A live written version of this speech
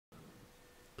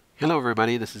Hello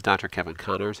everybody, this is Dr. Kevin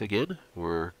Connors again.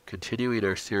 We're continuing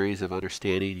our series of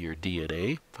understanding your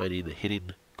DNA, finding the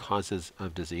hidden causes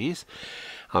of disease.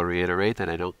 I'll reiterate that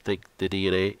I don't think the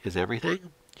DNA is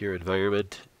everything. Your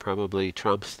environment probably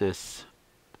trumps this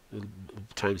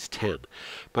times 10.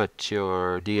 But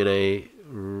your DNA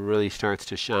really starts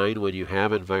to shine when you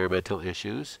have environmental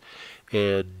issues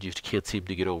and you can't seem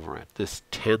to get over it. This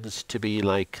tends to be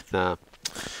like the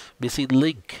missing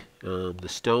link, the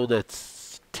stone that's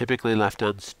typically left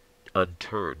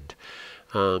unturned.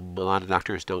 A lot of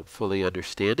doctors don't fully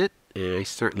understand it, and I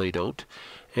certainly don't.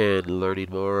 And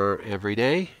learning more every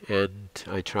day, and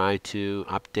I try to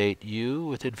update you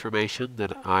with information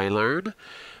that I learn,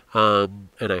 and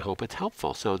I hope it's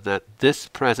helpful. So that this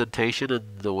presentation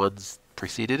and the ones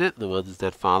preceded it, the ones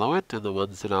that follow it, and the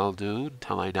ones that I'll do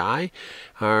until I die,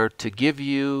 are to give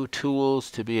you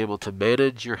tools to be able to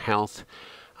manage your health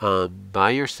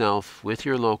by yourself with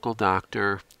your local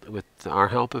doctor. With our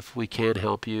help, if we can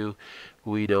help you,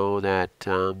 we know that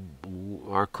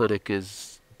our clinic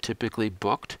is typically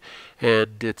booked,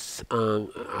 and it's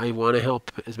I want to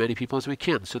help as many people as we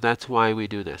can. So that's why we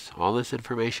do this. All this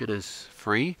information is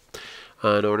free.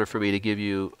 In order for me to give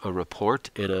you a report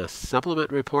and a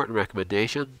supplement report and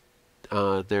recommendation,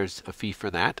 there's a fee for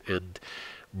that, and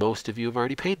most of you have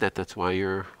already paid that. That's why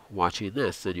you're watching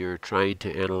this, and you're trying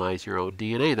to analyze your own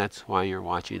DNA. That's why you're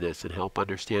watching this, and help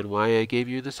understand why I gave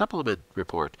you the supplement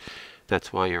report.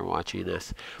 That's why you're watching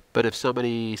this. But if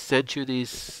somebody sent you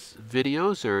these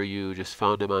videos, or you just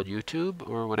found them on YouTube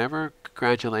or whatever,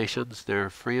 congratulations. They're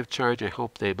free of charge. I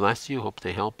hope they bless you. Hope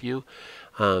they help you.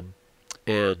 And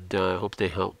I hope they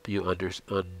help you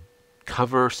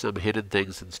uncover some hidden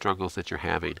things and struggles that you're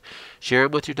having. Share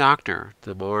them with your doctor.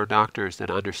 The more doctors that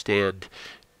understand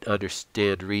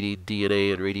reading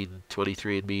DNA and reading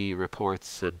 23andMe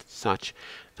reports and such,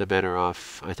 the better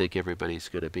off I think everybody's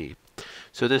going to be.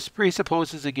 So this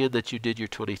presupposes again that you did your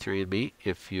 23andMe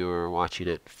if you're watching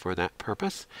it for that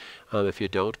purpose. If you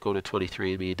don't, go to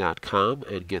 23andMe.com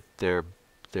and get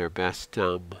their best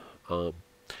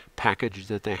package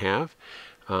that they have,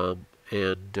 and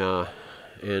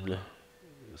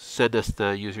send us the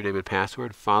username and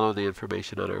password. Follow the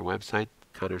information on our website,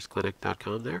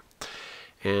 connorsclinic.com there,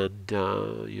 and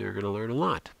you're going to learn a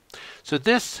lot. So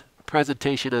this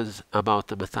presentation is about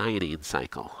the methionine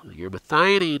cycle. Your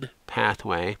methionine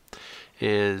pathway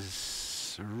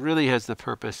really has the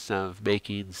purpose of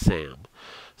making SAM.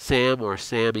 SAM, or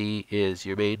SAMe, is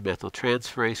your main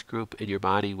methyltransferase group in your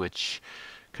body, which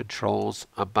controls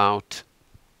about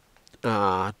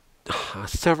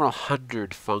several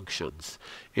hundred functions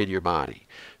in your body.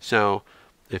 So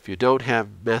if you don't have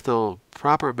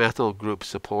proper methyl group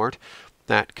support,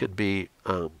 that could be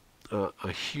a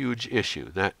huge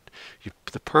issue. The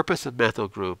purpose of methyl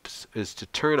groups is to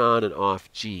turn on and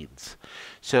off genes.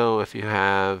 So if you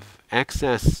have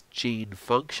excess gene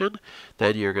function,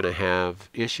 then you're going to have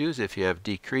issues. If you have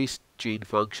decreased gene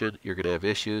function, you're going to have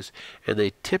issues. And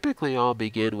they typically all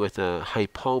begin with a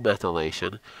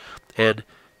hypomethylation, and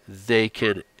they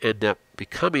can end up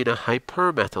becoming a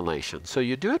hypermethylation. So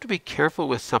you do have to be careful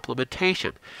with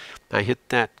supplementation. I hit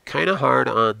that kind of hard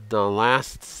on the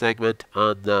last segment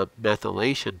on the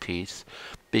methylation piece,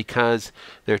 because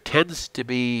there tends to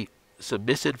be some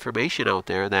misinformation out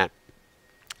there that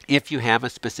if you have a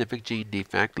specific gene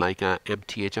defect, like a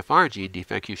MTHFR gene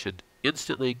defect, you should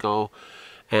instantly go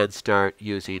and start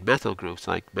using methyl groups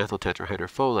like methyl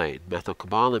tetrahydrofolate,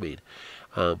 methylcobalamin.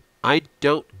 I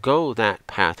don't go that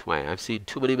pathway. I've seen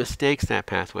too many mistakes that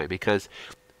pathway, because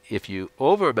if you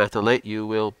over-methylate, you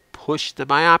will push the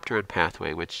biopterin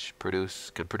pathway, which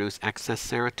can produce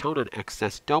excess serotonin,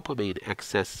 excess dopamine,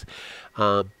 excess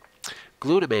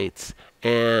glutamates,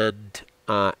 and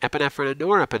epinephrine and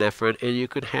norepinephrine, and you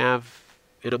could have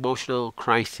an emotional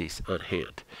crisis on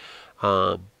hand.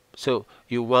 So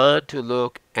you want to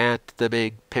look at the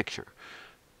big picture.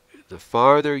 The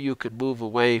farther you can move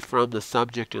away from the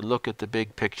subject and look at the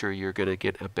big picture, you're going to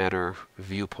get a better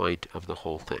viewpoint of the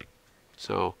whole thing.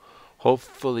 So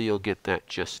hopefully you'll get that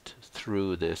just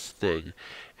through this thing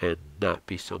and not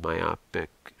be so myopic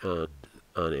on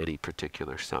any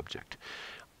particular subject.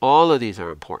 All of these are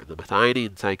important. The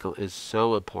methionine cycle is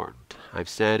so important. I've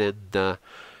said in the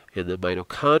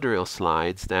mitochondrial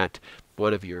slides that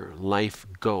one of your life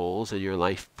goals and your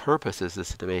life purposes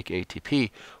is to make ATP.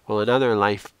 Well, another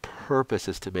life purpose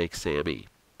is to make SAMe.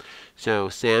 So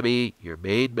SAMe, your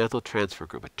main methyl transfer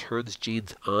group, it turns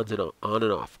genes on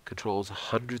and off, controls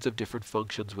hundreds of different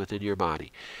functions within your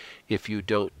body. If you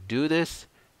don't do this,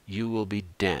 you will be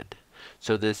dead.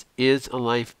 So this is a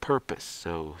life purpose.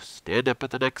 So stand up at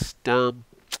the next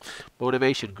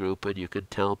motivation group, and you can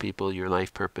tell people your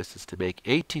life purpose is to make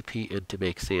ATP and to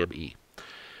make SAMe.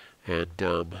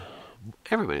 And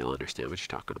everybody will understand what you're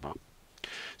talking about.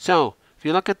 So if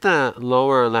you look at the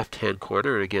lower left-hand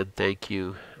corner, and again, thank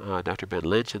you, Dr. Ben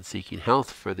Lynch and Seeking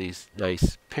Health for these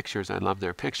nice pictures. I love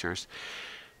their pictures.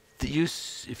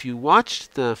 If you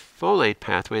watched the folate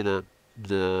pathway, the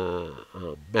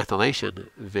methylation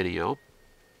video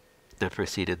that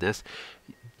preceded this,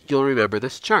 you'll remember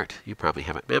this chart. You probably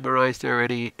have it memorized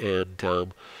already,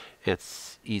 and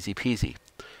it's easy peasy.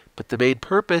 But the main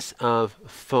purpose of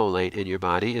folate in your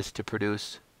body is to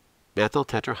produce methyl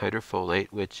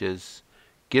tetrahydrofolate, which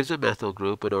gives a methyl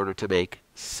group in order to make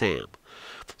SAM.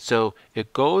 So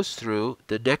it goes through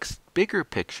the next bigger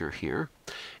picture here.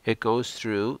 It goes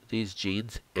through these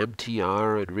genes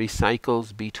MTR and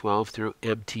recycles B12 through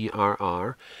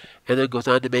MTRR, and then goes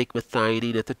on to make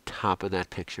methionine at the top of that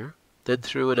picture, then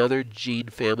through another gene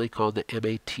family called the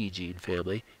MAT gene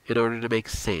family in order to make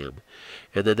SAM.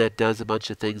 And then that does a bunch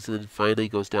of things and then finally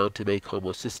goes down to make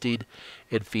homocysteine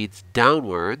and feeds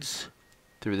downwards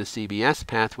through the CBS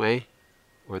pathway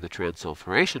or the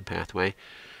transsulfuration pathway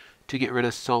to get rid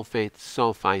of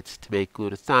sulfites to make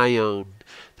glutathione.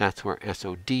 That's where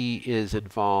SOD is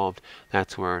involved.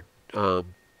 That's where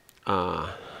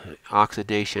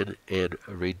oxidation and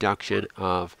reduction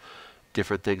of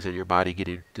different things in your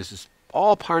body this is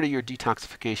all part of your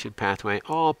detoxification pathway,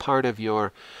 all part of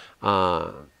your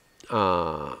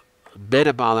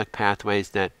metabolic pathways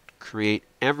that create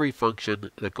every function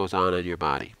that goes on in your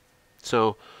body.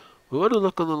 So we want to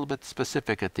look a little bit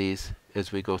specific at these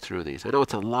as we go through these. I know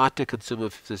it's a lot to consume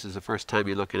if this is the first time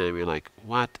you're looking at it and you're like,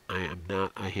 what?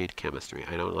 I hate chemistry.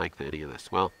 I don't like any of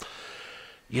this. Well,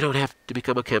 you don't have to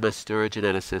become a chemist or a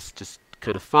geneticist. Just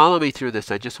kind of follow me through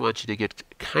this. I just want you to get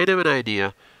kind of an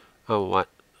idea of what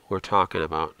we're talking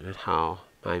about and how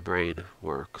my brain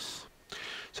works.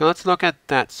 So let's look at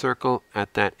that circle,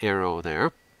 at that arrow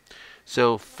there.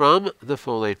 So from the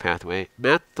folate pathway,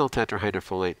 methyl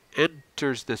tetrahydrofolate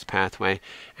enters this pathway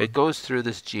and goes through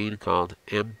this gene called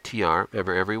MTR.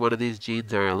 Remember, every one of these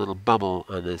genes are a little bubble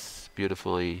on this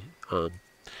beautifully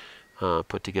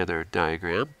put together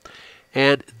diagram.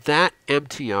 And that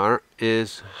MTR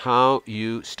is how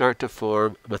you start to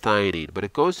form methionine. But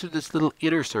it goes through this little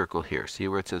inner circle here. See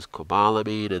where it says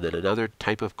cobalamin and then another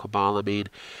type of cobalamin.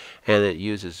 And it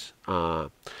uses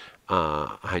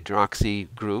hydroxy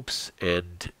groups,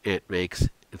 and it makes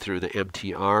through the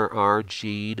MTRR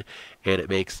gene, and it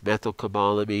makes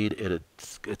methylcobalamin, and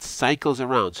it cycles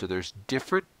around. So there's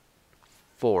different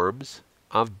forms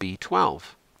of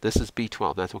B12. This is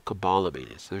B12. That's what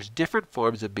cobalamin is. So there's different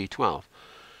forms of B12.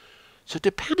 So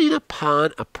depending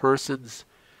upon a person's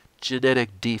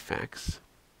genetic defects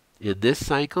in this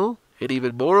cycle, and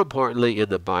even more importantly in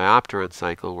the biopterin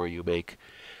cycle where you make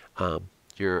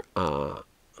your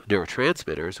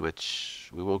neurotransmitters, which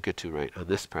we won't get to right on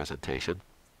this presentation,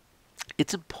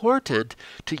 it's important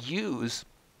to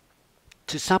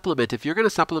supplement. If you're going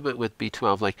to supplement with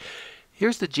B12, like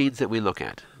here's the genes that we look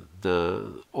at.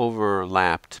 The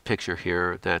overlapped picture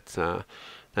here, that's a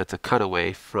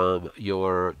cutaway from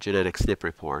your genetic SNP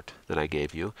report that I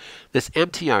gave you. This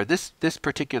MTR, this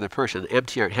particular person,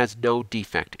 MTR, has no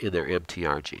defect in their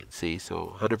MTR gene. See,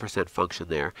 so 100% function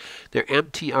there. Their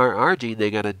MTRR gene, they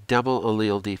got a double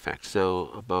allele defect, so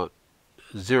about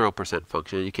 0%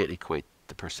 function. You can't equate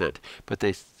the percent, but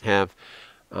they have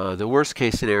the worst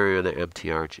case scenario in the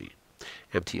MTRR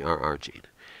gene.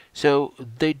 So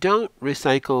they don't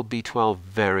recycle B12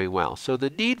 very well. So the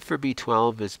need for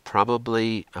B12 is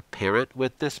probably apparent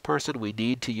with this person. We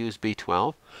need to use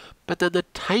B12. But then the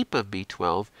type of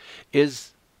B12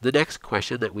 is the next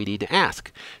question that we need to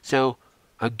ask. So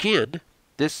again,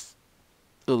 this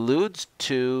alludes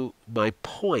to my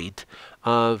point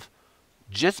of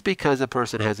just because a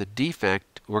person has a defect,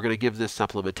 we're going to give this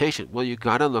supplementation. Well, you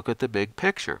got to look at the big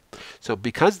picture. So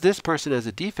because this person has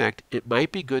a defect, it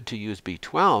might be good to use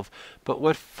B12, but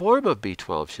what form of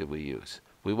B12 should we use?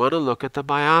 We want to look at the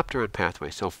biopterin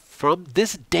pathway. So from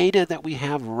this data that we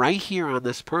have right here on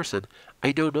this person,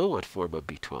 I don't know what form of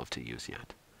B12 to use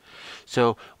yet.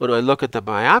 So when I look at the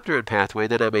biopterin pathway,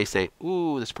 then I may say,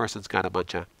 ooh, this person's got a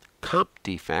bunch of comp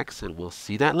defects, and we'll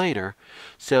see that later.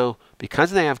 So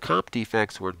because they have comp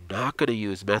defects, we're not going to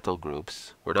use methyl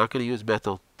groups. We're not going to use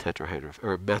methyl tetrahydro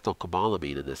or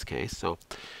methylcobalamin in this case. So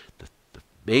the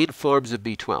main forms of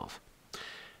B12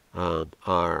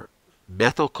 are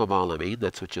methylcobalamin.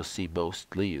 That's what you'll see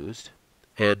mostly used,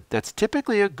 and that's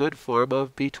typically a good form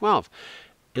of B12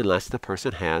 unless the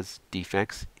person has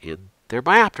defects in their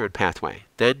biopterin pathway.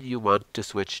 Then you want to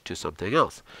switch to something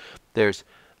else. There's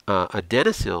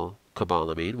adenosylcobalamin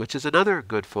methylcobalamin, which is another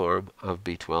good form of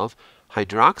B12,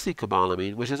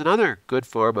 hydroxycobalamin, which is another good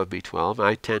form of B12.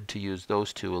 I tend to use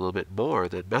those two a little bit more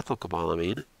than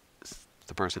methylcobalamin.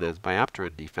 The person has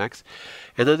biopterin defects.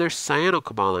 And then there's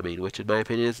cyanocobalamin, which in my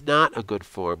opinion is not a good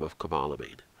form of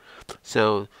cobalamin.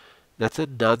 So that's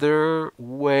another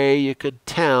way you could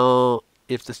tell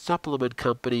if the supplement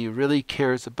company really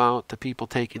cares about the people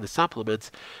taking the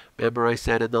supplements. Remember I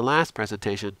said in the last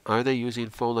presentation, are they using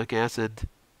folic acid,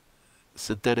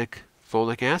 synthetic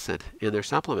folic acid in their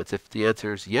supplements? If the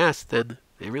answer is yes, then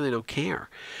they really don't care.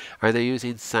 Are they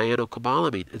using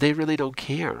cyanocobalamin? They really don't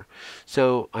care.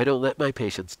 So I don't let my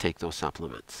patients take those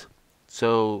supplements.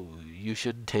 So you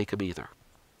shouldn't take them either.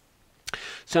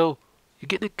 So you're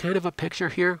getting kind of a picture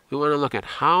here. We want to look at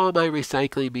how am I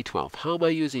recycling B12? How am I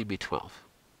using B12?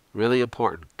 Really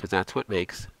important, because that's what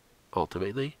makes,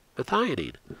 ultimately,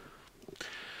 methionine.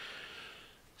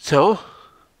 So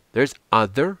there's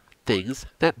other things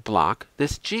that block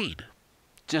this gene,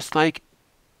 just like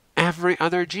every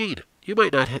other gene. You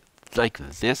might not have, like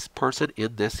this person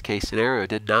in this case scenario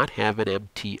did not have an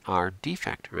MTR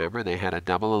defect. Remember, they had a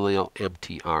double allele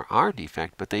MTRR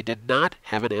defect, but they did not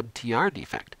have an MTR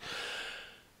defect.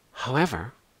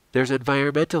 However, there's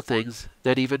environmental things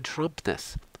that even trump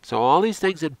this. So all these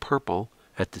things in purple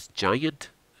at this giant,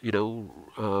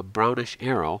 brownish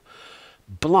arrow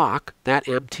block that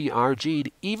MTR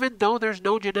gene, even though there's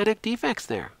no genetic defects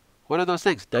there. What are those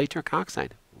things? Nitric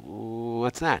oxide.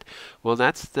 What's that? Well,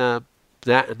 that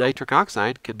nitric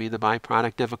oxide can be the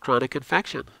byproduct of a chronic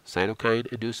infection,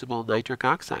 cytokine-inducible nitric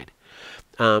oxide.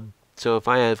 So if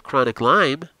I have chronic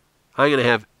Lyme, I'm going to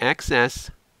have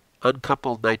excess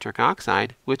uncoupled nitric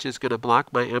oxide, which is going to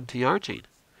block my MTR gene.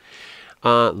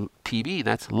 TB,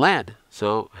 that's lead.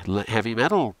 So heavy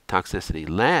metal toxicity,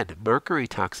 lead, mercury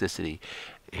toxicity.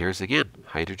 Here's again,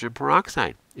 hydrogen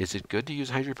peroxide. Is it good to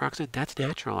use hydrogen peroxide? That's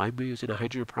natural. I'm using a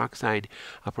hydrogen peroxide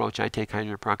approach. I take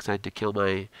hydrogen peroxide to kill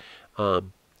my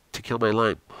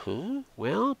Lyme.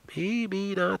 Well,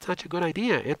 maybe not such a good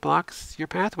idea. It blocks your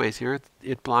pathways here.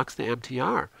 It blocks the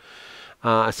MTR.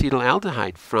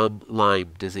 Acetaldehyde from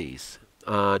Lyme disease.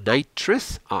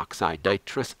 Nitrous oxide.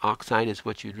 Nitrous oxide is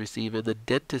what you'd receive in the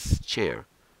dentist's chair.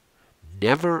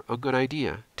 Never a good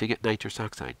idea to get nitrous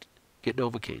oxide. Get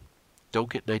Novocaine. Don't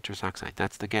get nitrous oxide.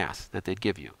 That's the gas that they'd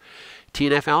give you.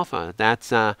 TNF-alpha,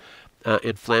 that's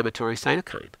inflammatory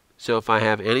cytokine. So if I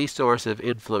have any source of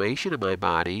inflammation in my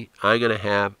body, I'm going to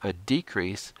have a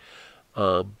decrease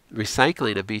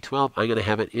recycling of B12. I'm going to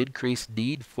have an increased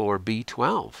need for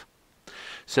B12.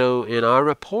 So in our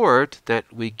report that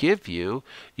we give you,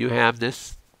 you have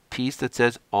this piece that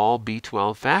says all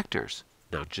B12 factors.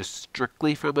 Now just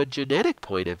strictly from a genetic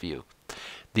point of view,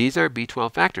 these are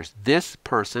B12 factors. This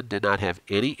person did not have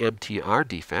any MTR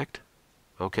defect,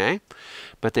 okay?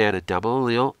 But they had a double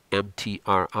allele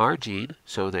MTRR gene,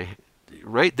 so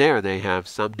right there they have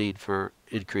some need for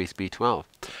increased B12.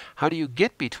 How do you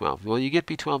get B12? Well, you get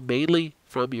B12 mainly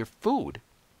from your food,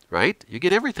 right? You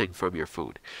get everything from your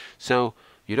food. So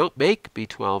you don't make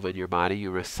B12 in your body, you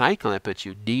recycle it, but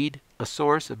you need a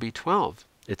source of B12.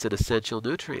 It's an essential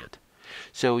nutrient.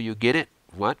 So you get it,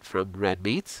 what, from red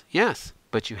meats? Yes,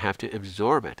 but you have to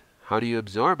absorb it. How do you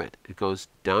absorb it? It goes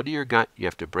down to your gut. You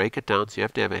have to break it down, so you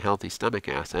have to have a healthy stomach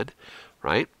acid,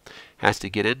 right? Has to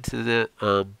get into the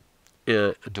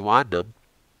duodenum,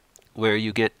 where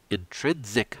you get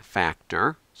intrinsic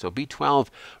factor. So B12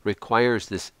 requires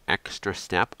this extra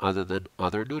step other than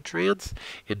other nutrients.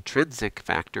 Intrinsic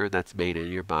factor that's made in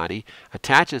your body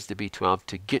attaches to B12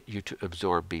 to get you to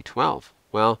absorb B12.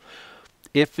 Well,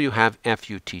 if you have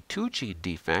FUT2 gene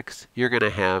defects, you're going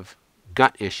to have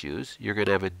gut issues. You're going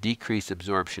to have a decreased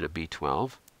absorption of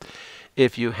B12.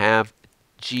 If you have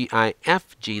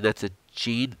GIF gene, that's a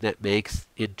gene that makes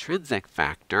intrinsic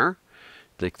factor,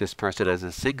 like this person has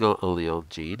a single allele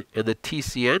gene, and the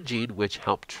TCN gene, which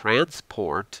help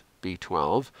transport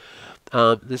B12.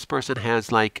 This person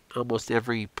has like almost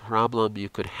every problem you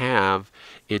could have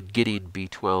in getting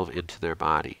B12 into their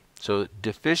body. So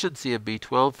deficiency of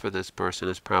B12 for this person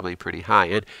is probably pretty high.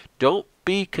 And don't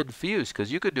be confused,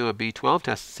 because you could do a B12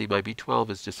 test and see my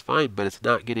B12 is just fine, but it's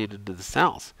not getting into the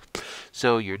cells.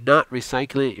 So you're not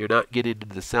recycling it, you're not getting into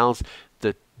the cells.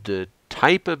 The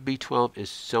type of B12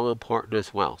 is so important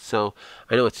as well. So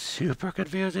I know it's super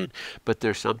confusing, but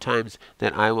there's sometimes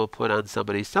that I will put on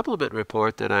somebody's supplement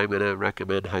report that I'm going to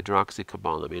recommend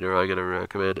hydroxycobalamin, or I'm going to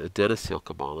recommend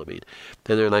adenosylcobalamin.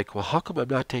 Then they're like, well, how come I'm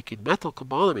not taking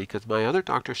methylcobalamin? Because my other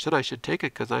doctor said I should take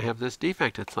it because I have this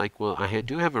defect. It's like, well, I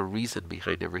do have a reason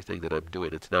behind everything that I'm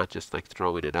doing. It's not just like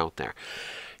throwing it out there.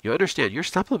 You understand, your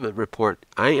supplement report,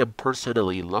 I am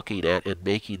personally looking at and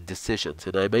making decisions,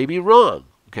 and I may be wrong,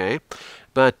 okay?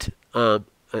 But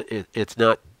it's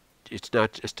not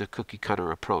just a cookie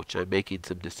cutter approach. I'm making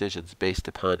some decisions based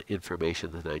upon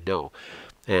information that I know,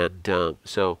 and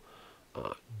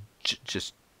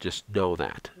just know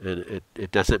that. And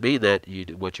it doesn't mean that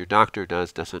what your doctor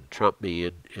does doesn't trump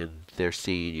me in their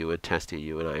seeing you and testing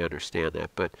you, and I understand that.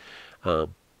 But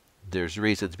there's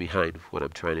reasons behind what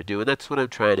I'm trying to do, and that's what I'm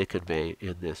trying to convey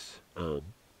in this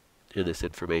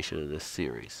information in this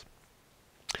series.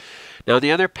 Now,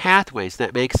 the other pathways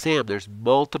that make SAM, there's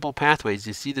multiple pathways.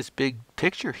 You see this big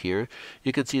picture here.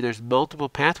 You can see there's multiple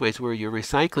pathways where you're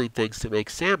recycling things to make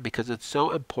SAM because it's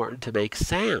so important to make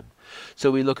SAM.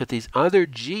 So we look at these other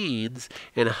genes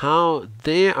and how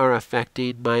they are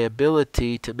affecting my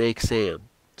ability to make SAM.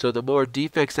 So the more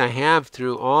defects I have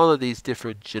through all of these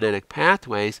different genetic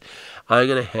pathways, I'm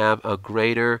going to have a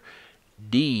greater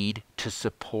need to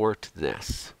support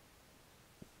this.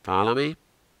 Follow me?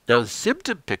 Now, the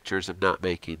symptom pictures of not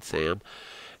making SAM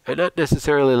are not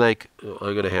necessarily like, oh,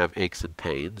 I'm going to have aches and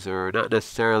pains, or not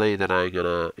necessarily that I'm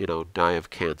going to, die of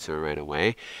cancer right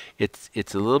away. It's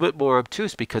a little bit more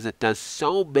obtuse because it does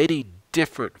so many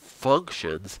different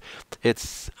functions.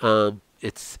 It's a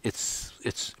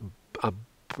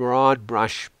broad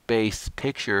brush base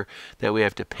picture that we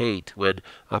have to paint when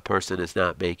a person is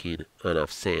not making enough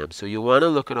SAM. So you want to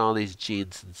look at all these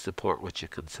genes and support what you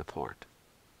can support.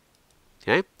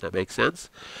 Okay, that makes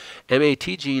sense. MAT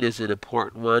gene is an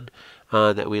important one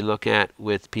that we look at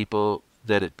with people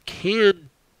that it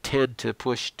can tend to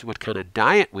push to what kind of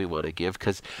diet we want to give,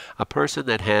 because a person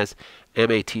that has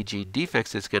MAT gene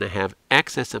defects is going to have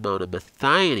excess amount of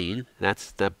methionine.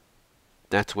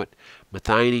 That's what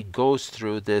methionine goes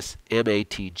through this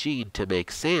MAT gene to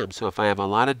make SAM. So if I have a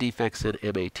lot of defects in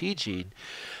MAT gene,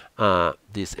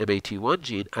 this MAT1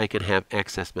 gene, I can have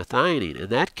excess methionine, and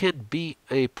that can be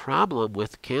a problem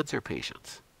with cancer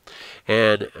patients.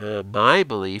 And my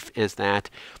belief is that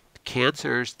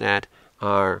cancers that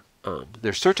are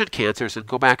there's certain cancers, and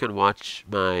go back and watch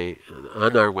on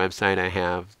our website I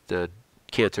have the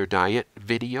cancer diet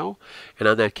video, and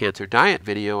on that cancer diet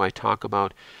video I talk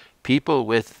about people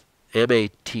with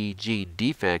MAT gene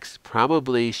defects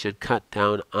probably should cut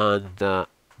down on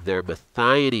their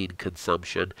methionine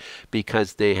consumption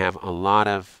because they have a lot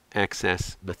of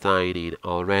excess methionine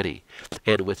already.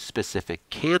 And with specific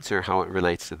cancer, how it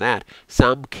relates to that,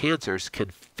 some cancers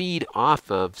can feed off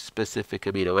of specific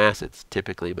amino acids,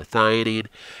 typically methionine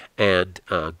and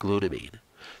glutamine.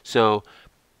 So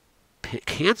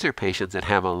cancer patients that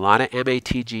have a lot of MAT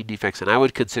gene defects, and I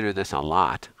would consider this a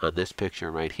lot on this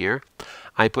picture right here,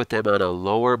 I put them on a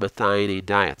lower methionine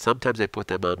diet. Sometimes I put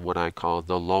them on what I call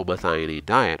the low methionine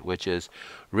diet, which is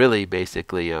really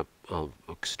basically a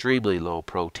extremely low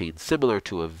protein, similar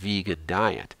to a vegan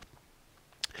diet.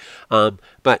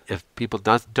 But if people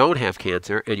don't have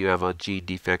cancer and you have a gene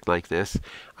defect like this,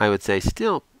 I would say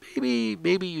still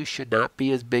maybe you should not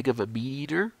be as big of a meat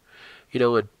eater.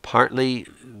 And partly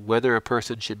whether a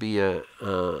person should be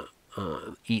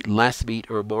eat less meat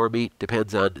or more meat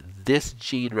depends on this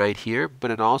gene right here,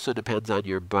 but it also depends on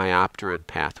your biopterin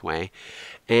pathway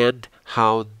and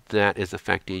how that is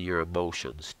affecting your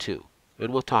emotions too.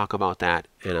 And we'll talk about that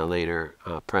in a later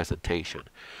presentation.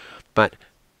 But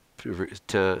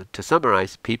to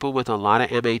summarize, people with a lot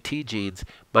of MAT genes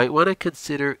might want to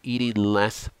consider eating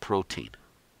less protein.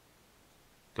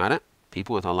 Got it?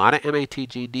 People with a lot of MAT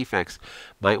gene defects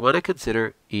might want to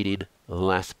consider eating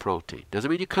less protein.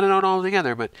 Doesn't mean you cut it out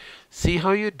altogether, but see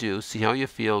how you do, see how you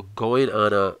feel going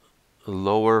on a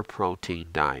lower protein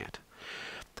diet.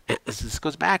 And this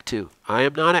goes back to, I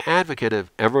am not an advocate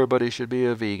of everybody should be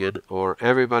a vegan, or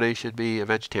everybody should be a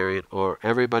vegetarian, or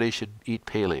everybody should eat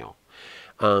paleo,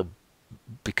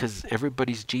 because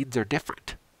everybody's genes are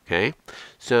different. Okay,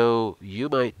 so you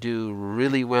might do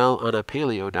really well on a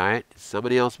paleo diet.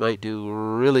 Somebody else might do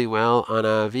really well on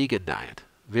a vegan diet.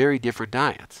 Very different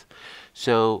diets.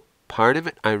 So part of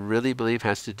it, I really believe,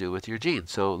 has to do with your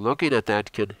genes. So looking at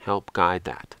that can help guide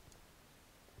that.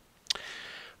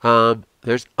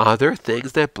 There's other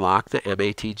things that block the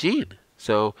MAT gene.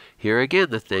 So here again,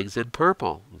 the things in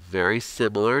purple. very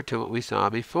similar to what we saw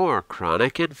before.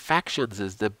 Chronic infections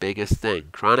is the biggest thing.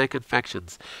 Chronic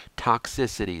infections,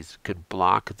 toxicities can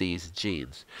block these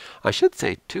genes. I should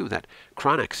say too that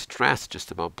chronic stress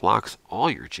just about blocks all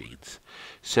your genes.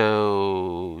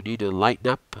 So you need to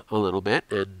lighten up a little bit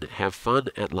and have fun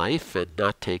at life and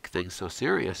not take things so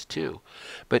serious too.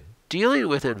 But dealing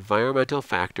with environmental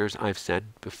factors, I've said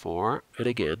before and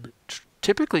again,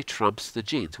 typically trumps the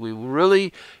genes. We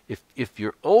really, if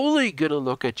you're only going to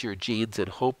look at your genes and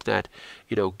hope that,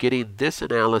 getting this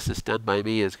analysis done by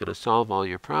me is going to solve all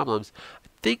your problems, I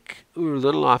think we're a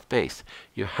little off base.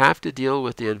 You have to deal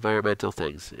with the environmental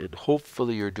things, and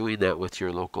hopefully you're doing that with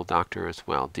your local doctor as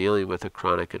well, dealing with a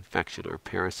chronic infection or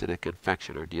parasitic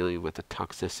infection or dealing with a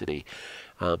toxicity.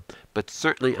 But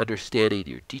certainly understanding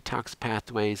your detox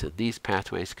pathways, and these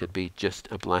pathways could be just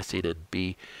a blessing and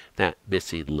be that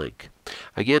missing link.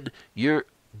 Again, you're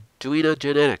doing a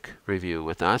genetic review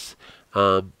with us,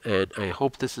 and I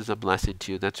hope this is a blessing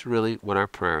to you. That's really what our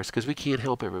prayer is, because we can't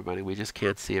help everybody. We just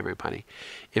can't see everybody.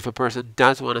 If a person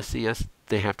does want to see us,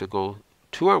 they have to go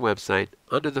to our website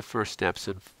under the first steps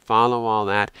and follow all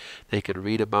that. They can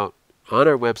read about on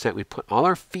our website. We put all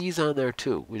our fees on there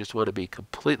too. We just want to be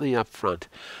completely upfront.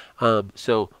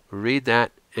 So read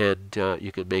that, and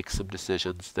you can make some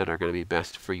decisions that are going to be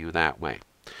best for you that way.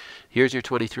 Here's your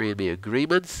 23andMe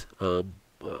agreements.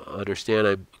 Understand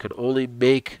I can only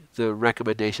make the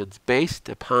recommendations based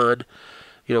upon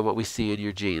what we see in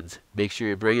your genes. Make sure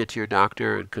you bring it to your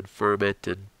doctor and confirm it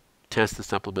and test the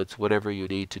supplements, whatever you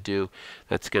need to do.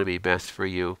 That's going to be best for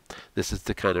you. This is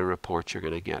the kind of report you're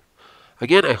going to get.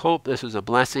 Again, I hope this was a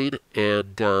blessing,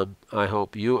 and I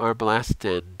hope you are blessed,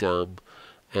 and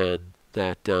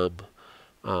that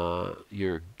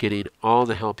you're getting all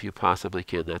the help you possibly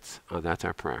can. That's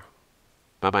our prayer.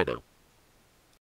 Bye-bye now.